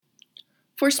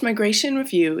Forced Migration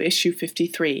Review, Issue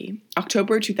 53,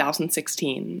 October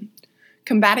 2016.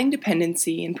 Combating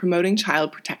Dependency and Promoting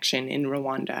Child Protection in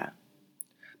Rwanda.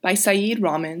 By Saeed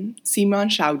Rahman, Simran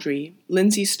Chowdhury,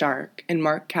 Lindsay Stark, and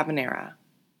Mark Cavanera.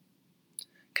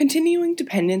 Continuing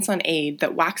dependence on aid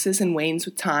that waxes and wanes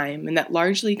with time and that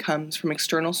largely comes from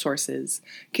external sources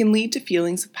can lead to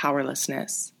feelings of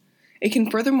powerlessness. It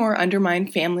can furthermore undermine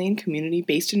family and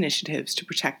community-based initiatives to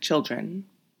protect children.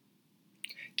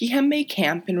 Gihembe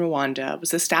Camp in Rwanda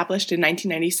was established in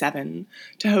 1997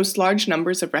 to host large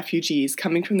numbers of refugees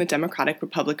coming from the Democratic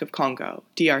Republic of Congo,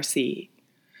 DRC.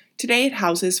 Today it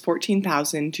houses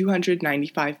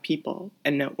 14,295 people,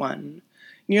 and Note 1,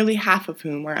 nearly half of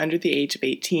whom are under the age of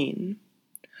 18.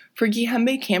 For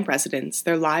Gihembe Camp residents,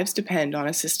 their lives depend on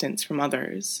assistance from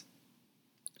others.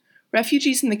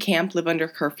 Refugees in the camp live under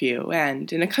curfew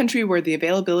and, in a country where the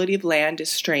availability of land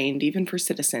is strained even for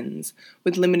citizens,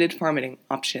 with limited farming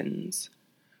options.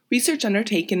 Research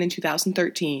undertaken in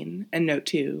 2013, and Note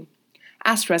 2,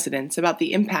 asked residents about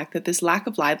the impact that this lack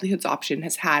of livelihoods option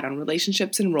has had on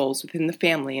relationships and roles within the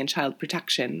family and child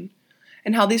protection,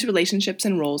 and how these relationships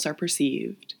and roles are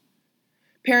perceived.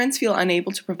 Parents feel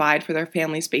unable to provide for their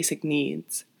family's basic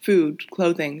needs, food,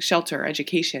 clothing, shelter,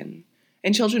 education,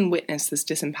 and children witness this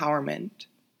disempowerment.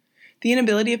 The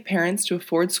inability of parents to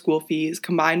afford school fees,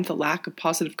 combined with a lack of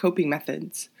positive coping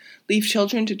methods, leave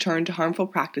children to turn to harmful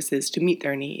practices to meet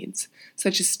their needs,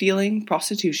 such as stealing,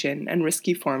 prostitution, and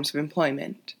risky forms of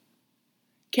employment.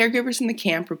 Caregivers in the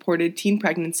camp reported teen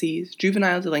pregnancies,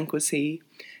 juvenile delinquency,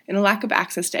 and a lack of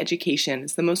access to education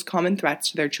as the most common threats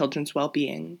to their children's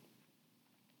well-being.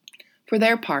 For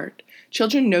their part,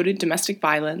 children noted domestic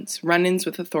violence, run-ins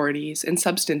with authorities, and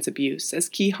substance abuse as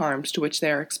key harms to which they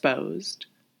are exposed.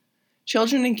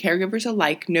 Children and caregivers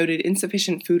alike noted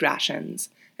insufficient food rations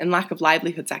and lack of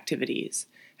livelihoods activities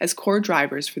as core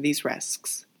drivers for these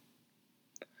risks.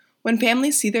 When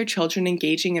families see their children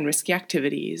engaging in risky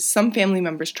activities, some family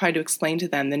members try to explain to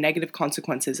them the negative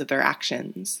consequences of their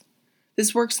actions.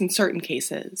 This works in certain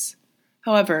cases.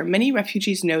 However, many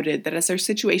refugees noted that as their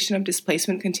situation of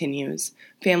displacement continues,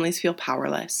 families feel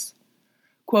powerless.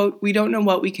 Quote, "We don't know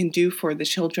what we can do for the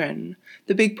children.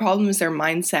 The big problem is their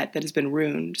mindset that has been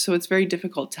ruined, so it's very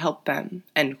difficult to help them."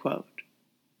 End quote.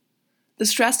 The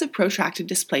stress of protracted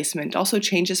displacement also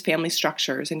changes family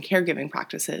structures and caregiving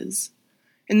practices.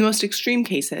 In the most extreme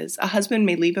cases, a husband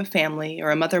may leave a family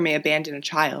or a mother may abandon a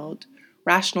child,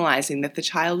 rationalizing that the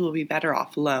child will be better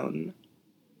off alone.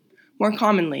 More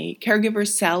commonly, caregivers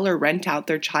sell or rent out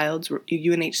their child's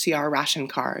UNHCR ration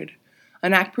card,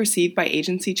 an act perceived by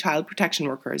agency child protection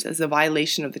workers as a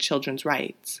violation of the children's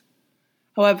rights.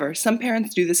 However, some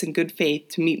parents do this in good faith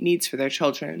to meet needs for their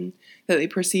children that they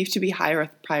perceive to be higher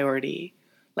priority,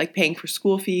 like paying for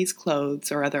school fees,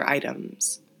 clothes, or other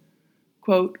items.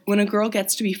 Quote, "When a girl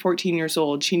gets to be 14 years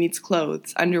old, she needs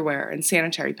clothes, underwear, and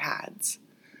sanitary pads.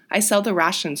 I sell the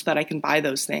ration so that I can buy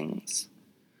those things.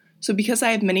 So because I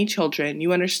have many children,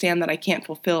 you understand that I can't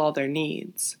fulfill all their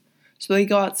needs. So they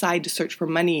go outside to search for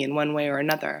money in one way or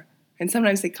another, and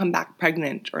sometimes they come back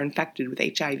pregnant or infected with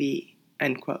HIV."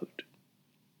 End quote.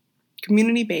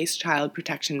 Community-based child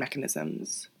protection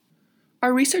mechanisms.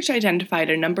 Our research identified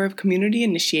a number of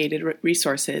community-initiated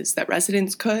resources that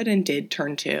residents could and did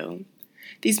turn to.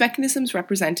 These mechanisms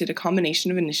represented a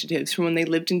combination of initiatives from when they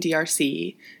lived in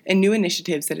DRC and new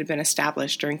initiatives that had been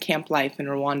established during camp life in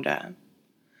Rwanda.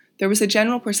 There was a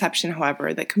general perception,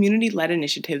 however, that community-led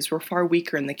initiatives were far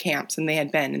weaker in the camps than they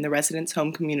had been in the residents'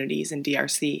 home communities in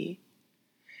DRC.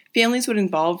 Families would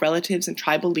involve relatives and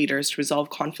tribal leaders to resolve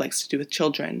conflicts to do with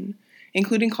children,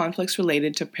 including conflicts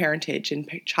related to parentage and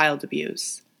child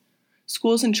abuse.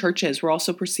 Schools and churches were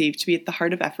also perceived to be at the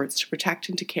heart of efforts to protect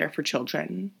and to care for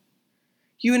children.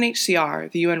 UNHCR,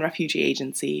 the UN Refugee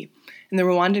Agency, and the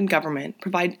Rwandan government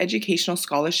provide educational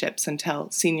scholarships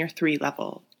until Senior 3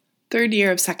 level, third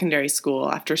year of secondary school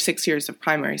after 6 years of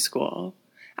primary school,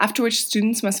 after which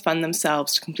students must fund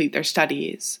themselves to complete their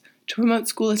studies. To promote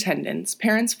school attendance,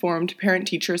 parents formed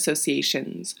parent-teacher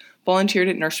associations, volunteered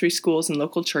at nursery schools and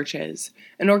local churches,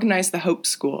 and organized the Hope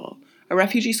School, a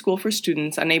refugee school for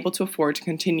students unable to afford to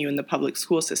continue in the public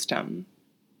school system.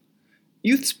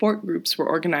 Youth sport groups were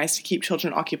organized to keep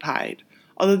children occupied,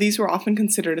 although these were often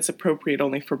considered as appropriate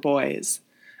only for boys,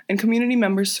 and community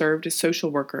members served as social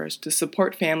workers to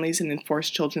support families and enforce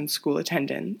children's school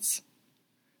attendance.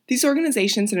 These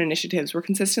organizations and initiatives were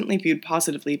consistently viewed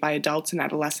positively by adults and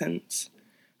adolescents.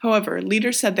 However,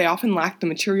 leaders said they often lacked the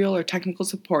material or technical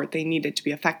support they needed to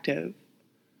be effective.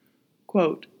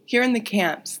 Quote, "Here in the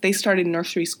camps, they started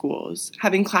nursery schools,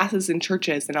 having classes in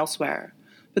churches and elsewhere,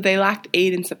 but they lacked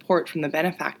aid and support from the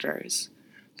benefactors.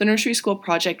 The nursery school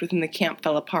project within the camp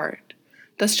fell apart.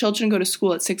 Thus, children go to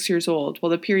school at 6 years old,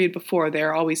 while the period before they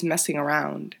are always messing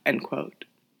around." End quote.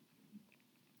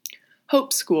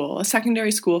 Hope School, a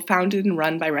secondary school founded and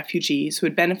run by refugees who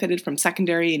had benefited from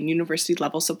secondary and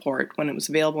university-level support when it was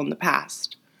available in the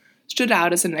past, stood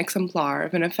out as an exemplar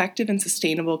of an effective and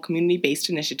sustainable community-based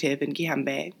initiative in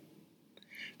Gihembe.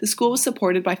 The school was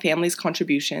supported by families'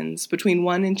 contributions between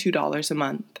 $1 and $2 a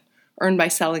month, earned by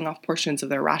selling off portions of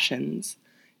their rations,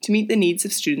 to meet the needs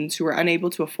of students who were unable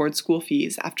to afford school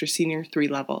fees after Senior 3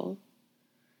 level.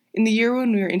 In the year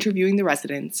when we were interviewing the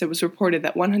residents, it was reported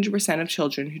that 100% of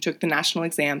children who took the national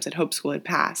exams at Hope School had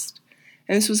passed,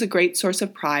 and this was a great source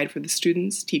of pride for the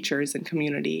students, teachers, and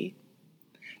community.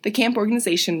 The camp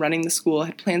organization running the school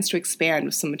had plans to expand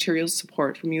with some materials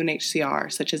support from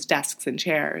UNHCR, such as desks and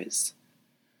chairs.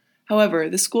 However,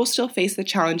 the school still faced the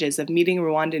challenges of meeting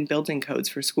Rwandan building codes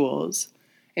for schools,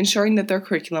 ensuring that their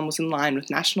curriculum was in line with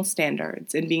national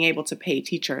standards, and being able to pay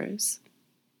teachers.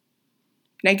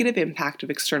 Negative impact of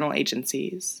external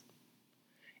agencies.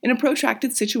 In a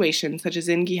protracted situation such as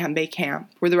in Gihembe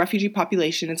camp, where the refugee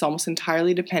population is almost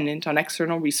entirely dependent on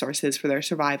external resources for their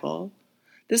survival,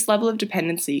 this level of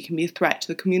dependency can be a threat to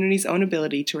the community's own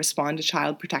ability to respond to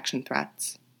child protection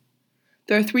threats.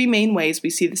 There are 3 main ways we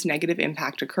see this negative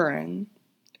impact occurring.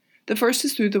 The first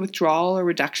is through the withdrawal or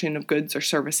reduction of goods or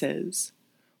services.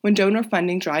 When donor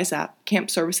funding dries up, camp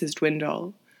services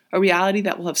dwindle, a reality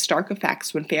that will have stark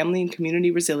effects when family and community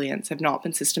resilience have not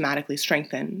been systematically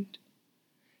strengthened.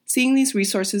 Seeing these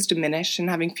resources diminish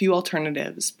and having few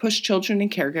alternatives push children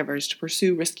and caregivers to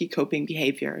pursue risky coping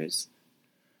behaviors.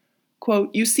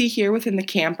 Quote, "You see here within the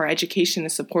camp our education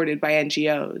is supported by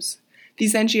NGOs.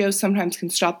 These NGOs sometimes can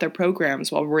stop their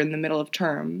programs while we're in the middle of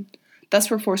term.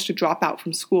 Thus we're forced to drop out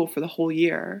from school for the whole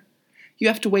year. You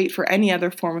have to wait for any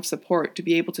other form of support to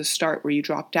be able to start where you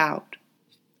dropped out."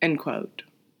 End quote.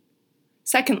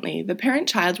 Secondly, the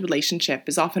parent-child relationship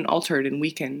is often altered and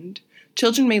weakened.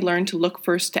 Children may learn to look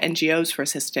first to NGOs for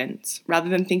assistance, rather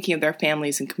than thinking of their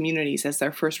families and communities as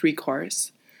their first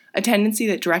recourse, a tendency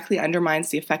that directly undermines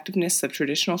the effectiveness of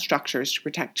traditional structures to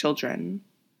protect children.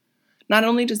 Not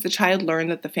only does the child learn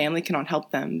that the family cannot help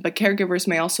them, but caregivers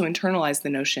may also internalize the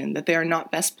notion that they are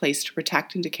not best placed to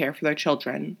protect and to care for their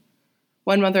children.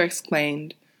 One mother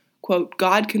explained, quote,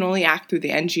 "God can only act through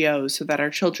the NGOs so that our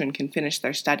children can finish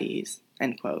their studies."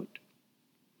 End quote.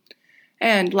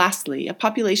 And lastly, a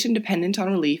population dependent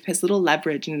on relief has little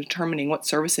leverage in determining what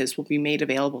services will be made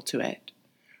available to it.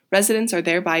 Residents are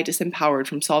thereby disempowered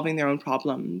from solving their own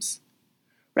problems.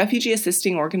 Refugee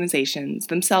assisting organizations,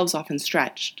 themselves often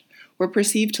stretched, were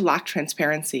perceived to lack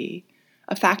transparency,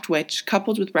 a fact which,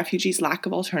 coupled with refugees' lack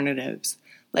of alternatives,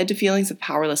 led to feelings of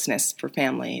powerlessness for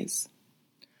families.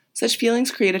 Such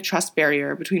feelings create a trust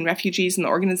barrier between refugees and the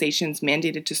organizations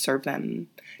mandated to serve them,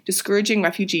 discouraging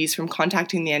refugees from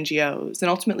contacting the NGOs and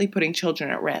ultimately putting children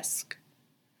at risk.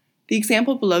 The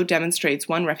example below demonstrates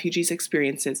one refugee's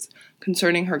experiences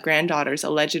concerning her granddaughter's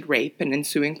alleged rape and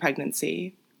ensuing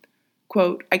pregnancy.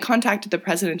 Quote, "I contacted the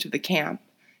president of the camp.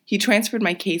 He transferred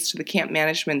my case to the camp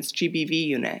management's GBV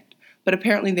unit, but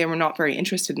apparently they were not very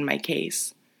interested in my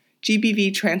case. GBV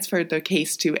transferred their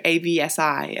case to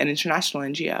AVSI, an international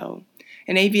NGO,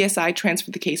 and AVSI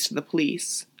transferred the case to the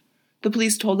police. The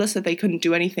police told us that they couldn't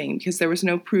do anything because there was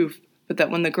no proof, but that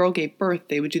when the girl gave birth,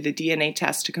 they would do the DNA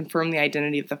test to confirm the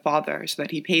identity of the father so that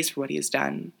he pays for what he has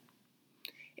done.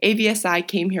 AVSI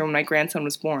came here when my grandson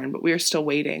was born, but we are still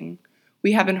waiting.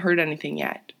 We haven't heard anything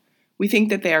yet. We think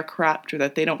that they are corrupt or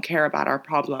that they don't care about our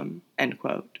problem." End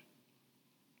quote.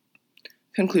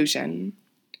 Conclusion.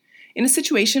 In a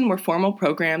situation where formal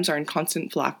programs are in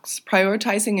constant flux,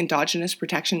 prioritizing endogenous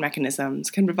protection mechanisms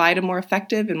can provide a more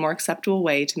effective and more acceptable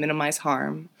way to minimize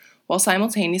harm, while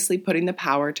simultaneously putting the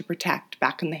power to protect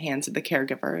back in the hands of the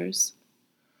caregivers.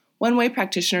 One way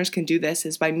practitioners can do this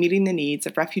is by meeting the needs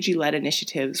of refugee-led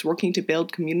initiatives working to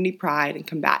build community pride and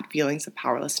combat feelings of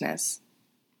powerlessness.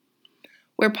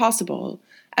 Where possible,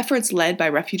 efforts led by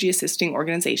refugee-assisting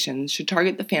organizations should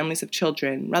target the families of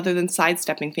children rather than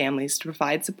sidestepping families to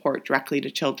provide support directly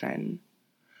to children.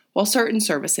 While certain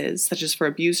services, such as for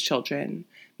abused children,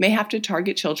 may have to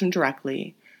target children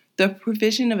directly, the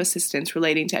provision of assistance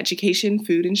relating to education,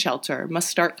 food, and shelter must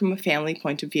start from a family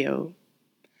point of view.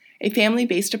 A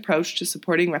family-based approach to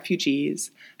supporting refugees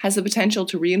has the potential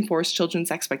to reinforce children's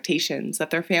expectations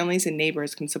that their families and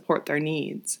neighbors can support their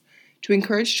needs, to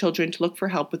encourage children to look for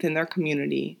help within their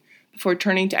community before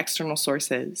turning to external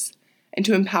sources, and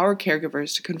to empower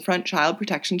caregivers to confront child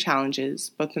protection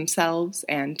challenges both themselves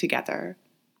and together.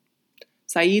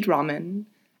 Saeed Rahman,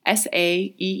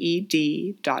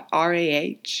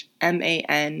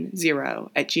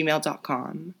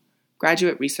 saeed.rahman0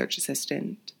 Graduate Research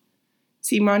Assistant.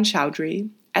 Simran Chowdhury,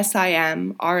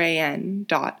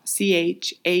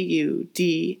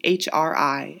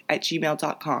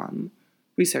 simran.chaudhry@gmail.com,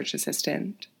 Research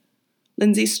Assistant.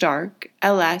 Lindsay Stark,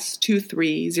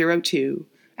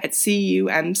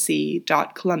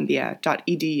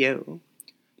 ls2302@cumc.columbia.edu,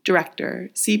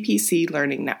 Director, CPC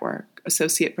Learning Network,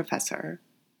 Associate Professor.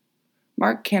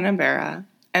 Mark Canavera,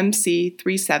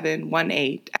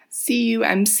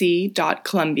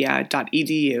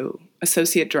 MC3718@cumc.columbia.edu,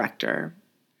 Associate Director.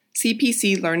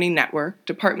 CPC Learning Network,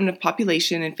 Department of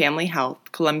Population and Family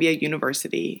Health, Columbia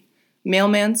University.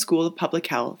 Mailman School of Public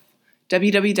Health,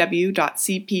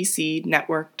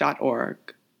 www.cpcnetwork.org.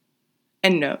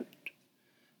 Endnote.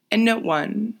 Endnote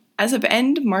 1. As of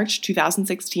end March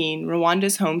 2016, Rwanda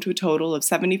is home to a total of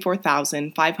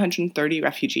 74,530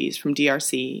 refugees from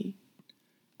DRC.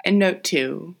 Endnote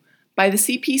 2. By the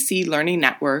CPC Learning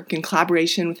Network in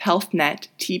collaboration with HealthNet,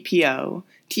 TPO,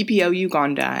 TPO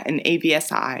Uganda, and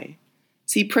AVSI.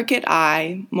 See Prickett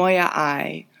I, Moya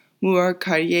I, Moore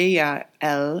Karyeya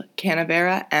L,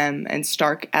 Canavera M, and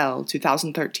Stark L,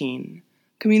 2013.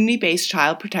 Community-Based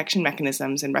Child Protection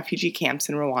Mechanisms in Refugee Camps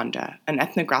in Rwanda, an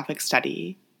Ethnographic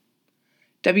Study.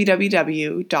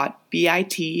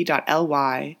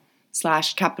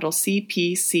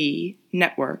 www.bit.ly/CPC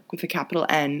network with a capital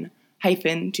N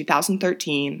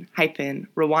 -2013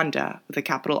 Rwanda with a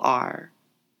capital R.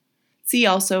 See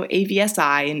also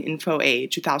AVSI and InfoAid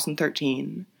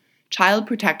 2013, Child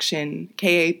Protection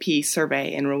KAP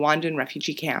Survey in Rwandan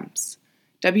Refugee Camps,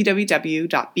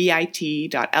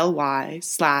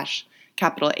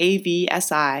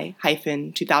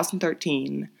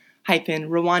 www.bit.ly/AVSI-2013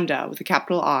 Rwanda with a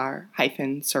capital R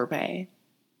survey.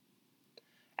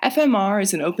 FMR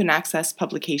is an open access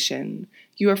publication.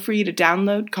 You are free to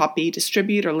download, copy,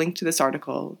 distribute, or link to this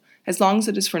article, as long as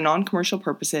it is for non-commercial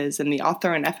purposes and the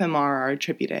author and FMR are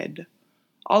attributed.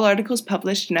 All articles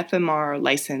published in FMR are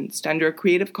licensed under a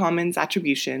Creative Commons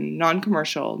Attribution,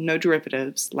 Non-Commercial, No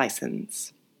Derivatives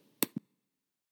license.